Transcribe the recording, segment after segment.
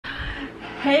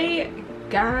Hey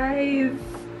guys,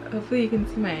 hopefully you can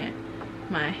see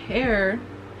my hair,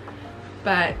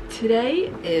 but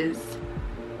today is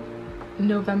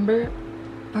November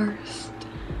 1st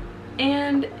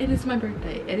and it is my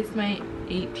birthday. It is my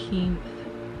 18th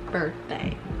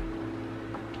birthday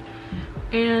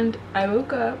and I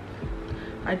woke up.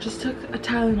 I just took a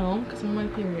Tylenol because I'm on my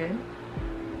period,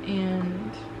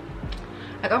 and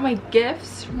I got my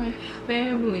gifts from my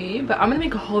family, but I'm gonna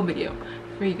make a whole video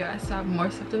for you guys to have more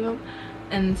stuff to film,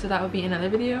 and so that will be another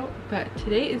video. But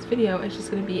today's video is just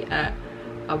gonna be a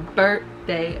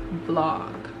birthday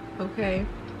vlog, okay?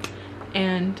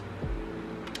 And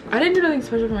I didn't do nothing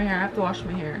special for my hair. I have to wash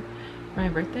my hair for my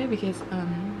birthday because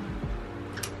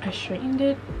I straightened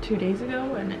it 2 days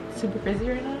ago and it's super frizzy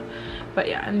right now. But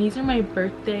yeah, and these are my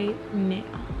birthday nails.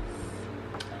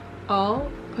 I'll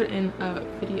put in a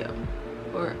video,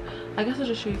 or I guess I'll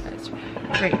just show you guys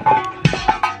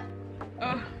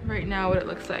right now what it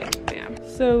looks like. Bam.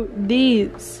 So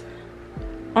these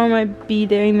are my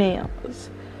B-Day nails.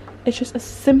 It's just a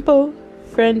simple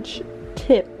French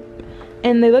tip,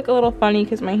 and they look a little funny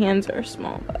because my hands are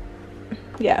small, but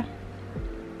yeah.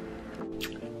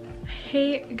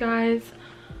 Hey guys,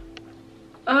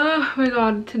 oh my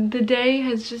god, the day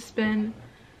has just been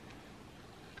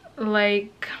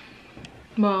like,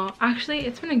 well, actually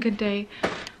it's been a good day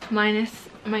minus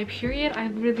my period.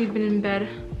 I've really been in bed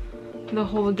the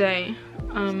whole day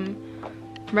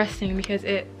resting because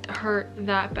it hurt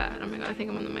that bad. Oh my god, I think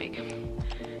I'm on the mic.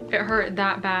 It hurt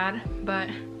that bad, but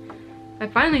I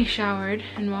finally showered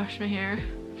and washed my hair,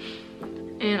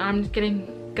 and I'm just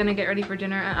gonna get ready for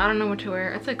dinner, and I don't know what to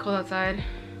wear. It's like cold outside,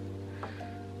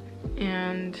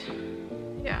 and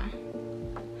yeah,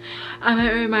 I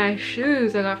might wear my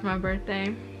shoes I got for my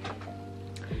birthday.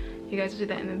 You guys will see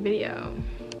that in the video.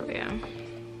 But yeah,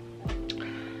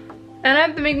 and I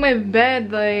have to make my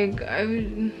bed. Like I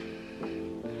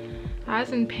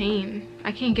was in pain.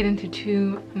 I can't get into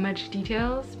too much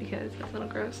details because that's a little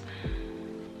gross,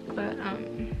 but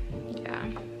yeah,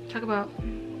 talk about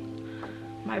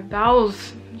my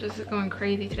bowels just going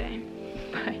crazy today.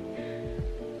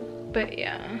 But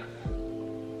yeah,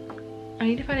 I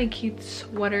need to find a cute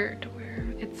sweater to wear.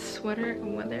 It's sweater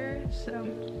weather, so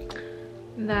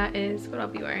that is what I'll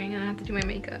be wearing, and I have to do my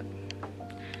makeup.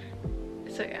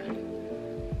 So yeah.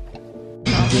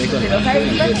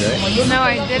 No,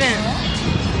 I didn't.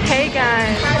 Hey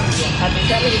guys,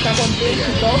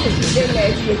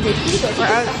 we're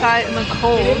outside in the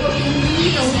cold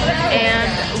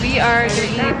and we are gonna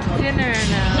eat dinner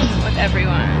now with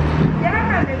everyone.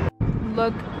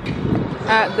 Look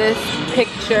at this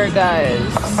picture,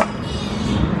 guys.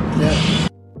 Yeah.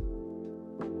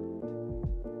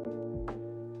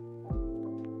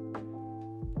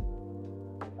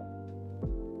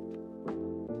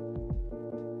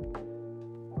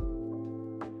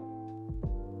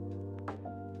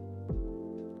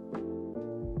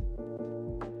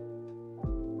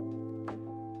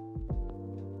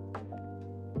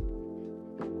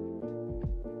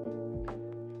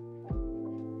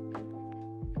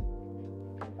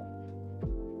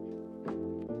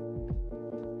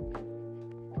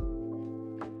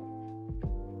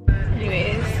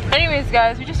 Anyways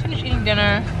guys, we just finished eating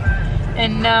dinner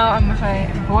and now I'm with my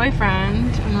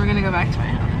boyfriend and we're gonna go back to my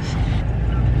house.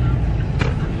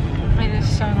 It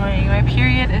is so annoying. My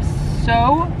period is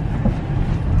so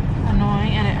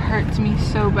annoying and it hurts me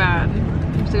so bad. I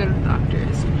have to go to the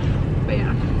doctor's. But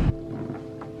yeah.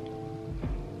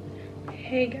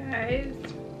 Hey guys.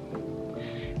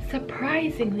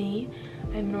 Surprisingly,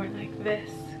 I'm wearing like this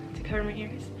to cover my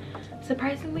ears.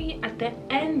 Surprisingly, at the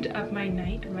end of my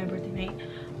night, or my birthday night,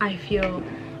 I feel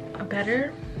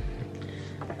better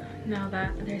now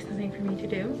that there's nothing for me to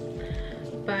do.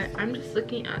 But I'm just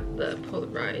looking at the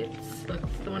Polaroids. Look,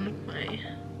 it's the one with my,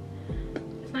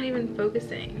 it's not even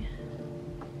focusing.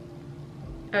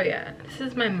 Oh yeah, this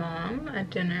is my mom at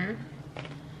dinner.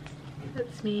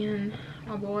 That's me and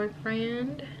my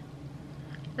boyfriend.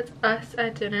 That's us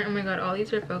at dinner. Oh my god, all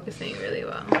these are focusing really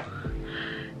well.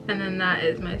 And then that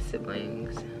is my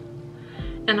siblings.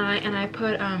 And I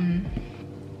put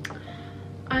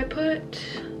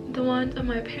the ones of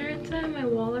my parents on my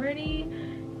wall already,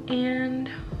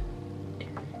 and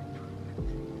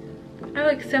I have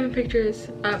like 7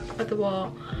 pictures up at the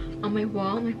wall, on my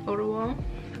wall, my photo wall,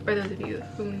 for those of you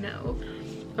who know,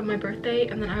 of my birthday.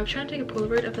 And then I was trying to take a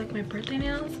Polaroid of like my birthday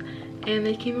nails, and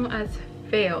they came out as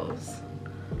fails.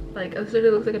 Like it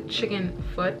literally looks like a chicken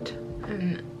foot,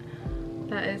 and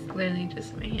that is literally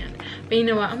just my hand. But you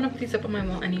know what, I'm gonna put these up on my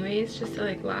wall anyways, just to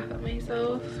like laugh at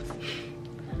myself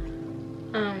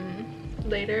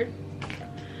later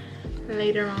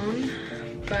on.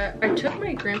 but I took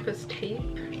my grandpa's tape.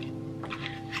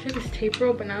 I took his tape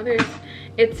roll, but now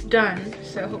it's done,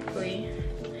 so hopefully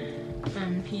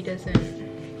he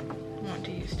doesn't want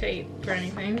to use tape for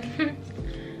anything.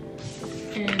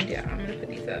 And yeah, I'm gonna put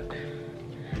these up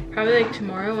probably like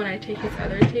tomorrow when I take his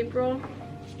other tape roll.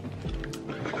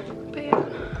 But yeah,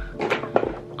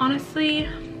 honestly,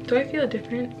 do I feel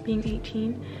different being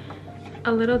 18?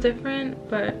 A little different,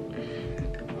 but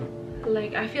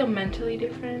like I feel mentally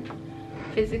different,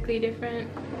 physically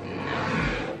different.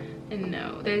 No, and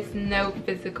no, there's no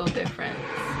physical difference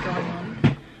going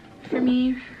on for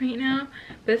me right now.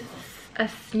 This is a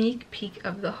sneak peek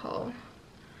of the haul.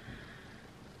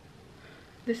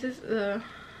 This is the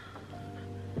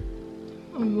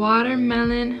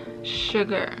watermelon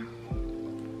sugar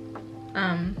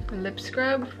lip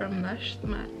scrub from Lush.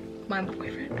 My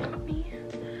boyfriend got me.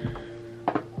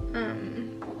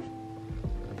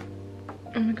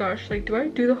 Oh my gosh, like, do I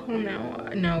do the haul now?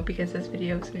 No, because this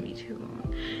video is gonna be too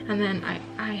long, and then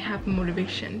I have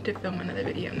motivation to film another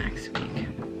video next week.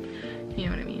 You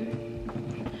know what I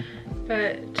mean?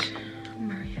 But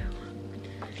Mario,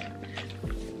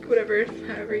 whatever,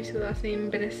 however you say the last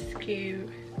name, Bedescu.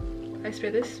 I spray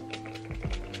this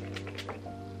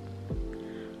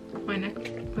my neck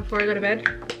before I go to bed,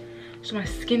 so my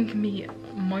skin can be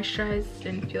moisturized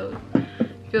and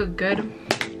feel good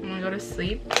when I go to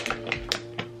sleep.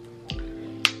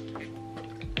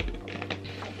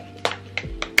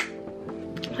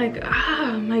 Like,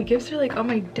 my gifts are like on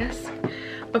my desk.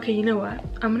 Okay, you know what?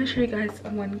 I'm gonna show you guys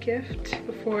one gift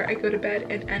before I go to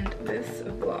bed and end this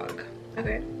vlog.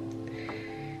 Okay,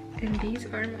 and these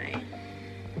are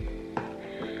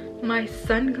my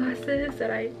sunglasses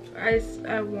that I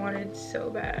wanted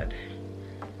so bad,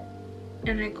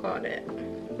 and I got it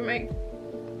for my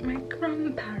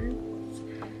grandparents.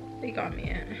 They got me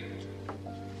it.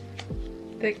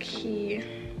 The key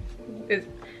is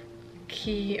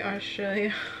Key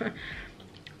Australia.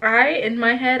 In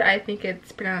my head I think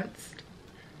it's pronounced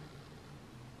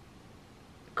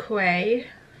Quay,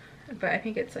 but I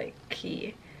think it's like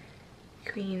Key.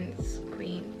 Queens.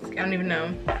 I don't even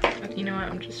know. Like, you know what?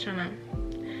 I'm just trying to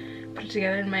put it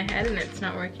together in my head and it's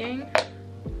not working.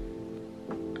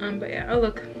 But yeah. Oh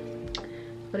look.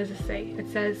 What does it say? It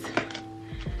says,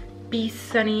 "Be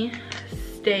sunny,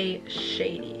 stay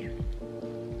shady."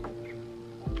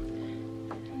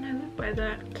 And I live by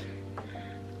that.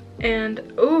 And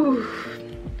ooh,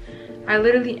 I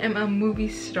literally am a movie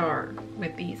star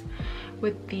with these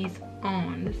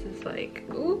on. This is like,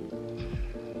 ooh.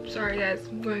 Sorry guys,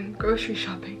 I'm going grocery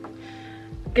shopping,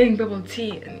 getting bubble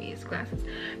tea in these glasses,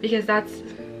 because that's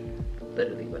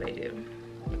literally what I do.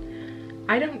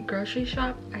 I don't grocery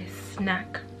shop, I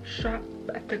snack shop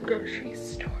at the grocery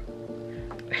store.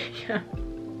 Yeah.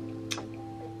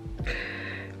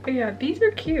 But yeah, these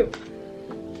are cute.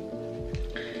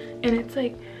 And it's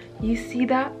like, you see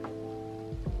that?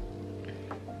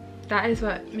 That is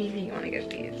what made me want to get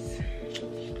these.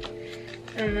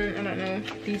 And then, I don't know,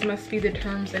 these must be the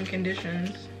terms and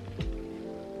conditions.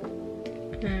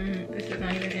 This is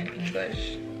not even in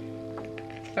English.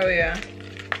 Oh yeah,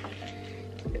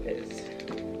 it is.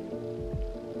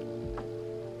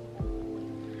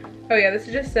 Oh yeah, this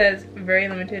just says very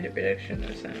limited reduction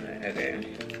of sunlight. Okay.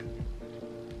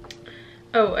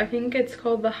 Oh, I think it's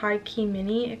called the High Key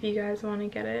Mini if you guys want to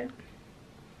get it.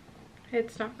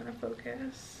 It's not gonna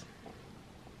focus.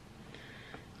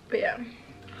 But yeah.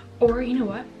 Or you know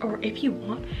what? Or if you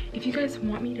guys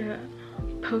want me to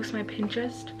post my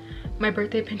Pinterest, my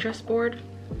birthday Pinterest board,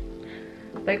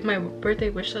 like my birthday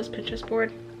wish list Pinterest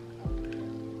board,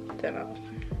 then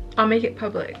I'll make it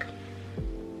public.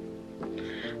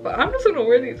 But I'm just gonna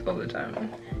wear these all the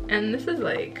time. And this is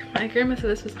like, my grandma said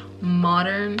this was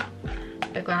modern.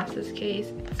 The glasses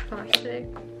case, it's plastic.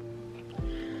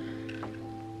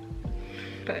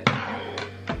 But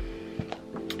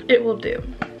it will do.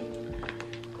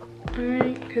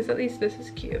 Alright, because at least this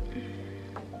is cute.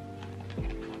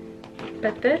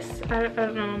 But this, I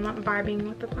don't know, I'm not vibing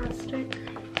with the plastic.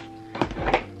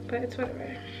 But it's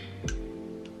whatever.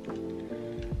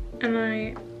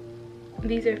 And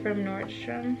these are from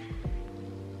Nordstrom.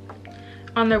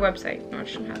 On their website.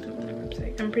 Nordstrom has them on their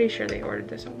website. I'm pretty sure they ordered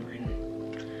this online.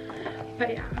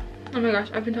 But yeah. Oh my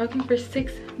gosh, I've been talking for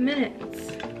 6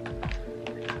 minutes.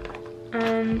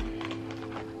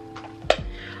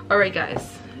 Alright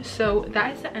guys. So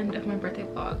that is the end of my birthday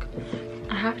vlog.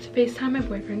 I have to FaceTime my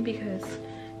boyfriend because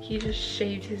he just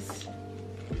shaved his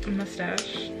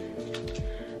mustache.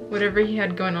 Whatever he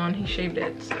had going on, he shaved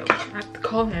it. So I have to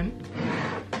call him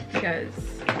because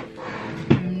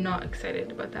I'm not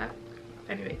excited about that.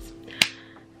 Anyways,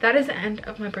 that is the end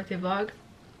of my birthday vlog.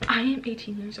 I am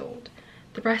 18 years old.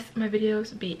 The rest of my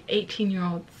videos would be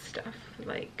 18-year-old stuff.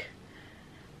 Like,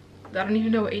 I don't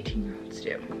even know what 18-year-olds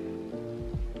do.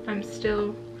 I'm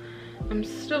still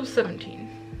 17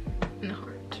 in the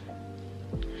heart.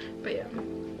 But yeah,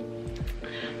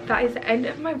 that is the end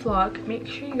of my vlog. Make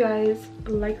sure you guys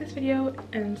like this video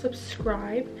and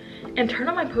subscribe and turn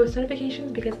on my post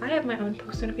notifications, because I have my own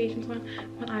post notifications on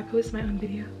when I post my own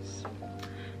videos.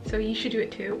 So you should do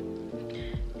it too,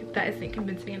 if that isn't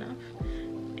convincing enough.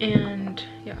 And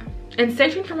yeah, and stay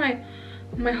tuned for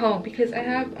my haul, because I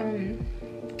have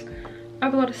a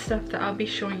lot of stuff that I'll be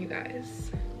showing you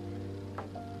guys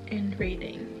and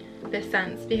rating the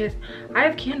scents, because I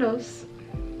have candles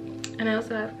and I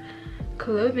also have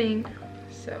clothing.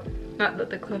 So not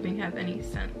that the clothing have any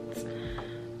scents,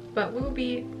 but we'll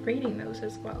be rating those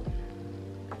as well,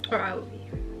 or I will be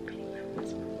rating them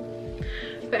as well.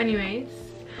 But anyways,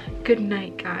 good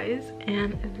night guys,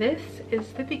 and this is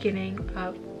the beginning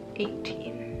of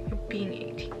being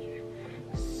 18.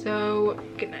 So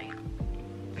good night.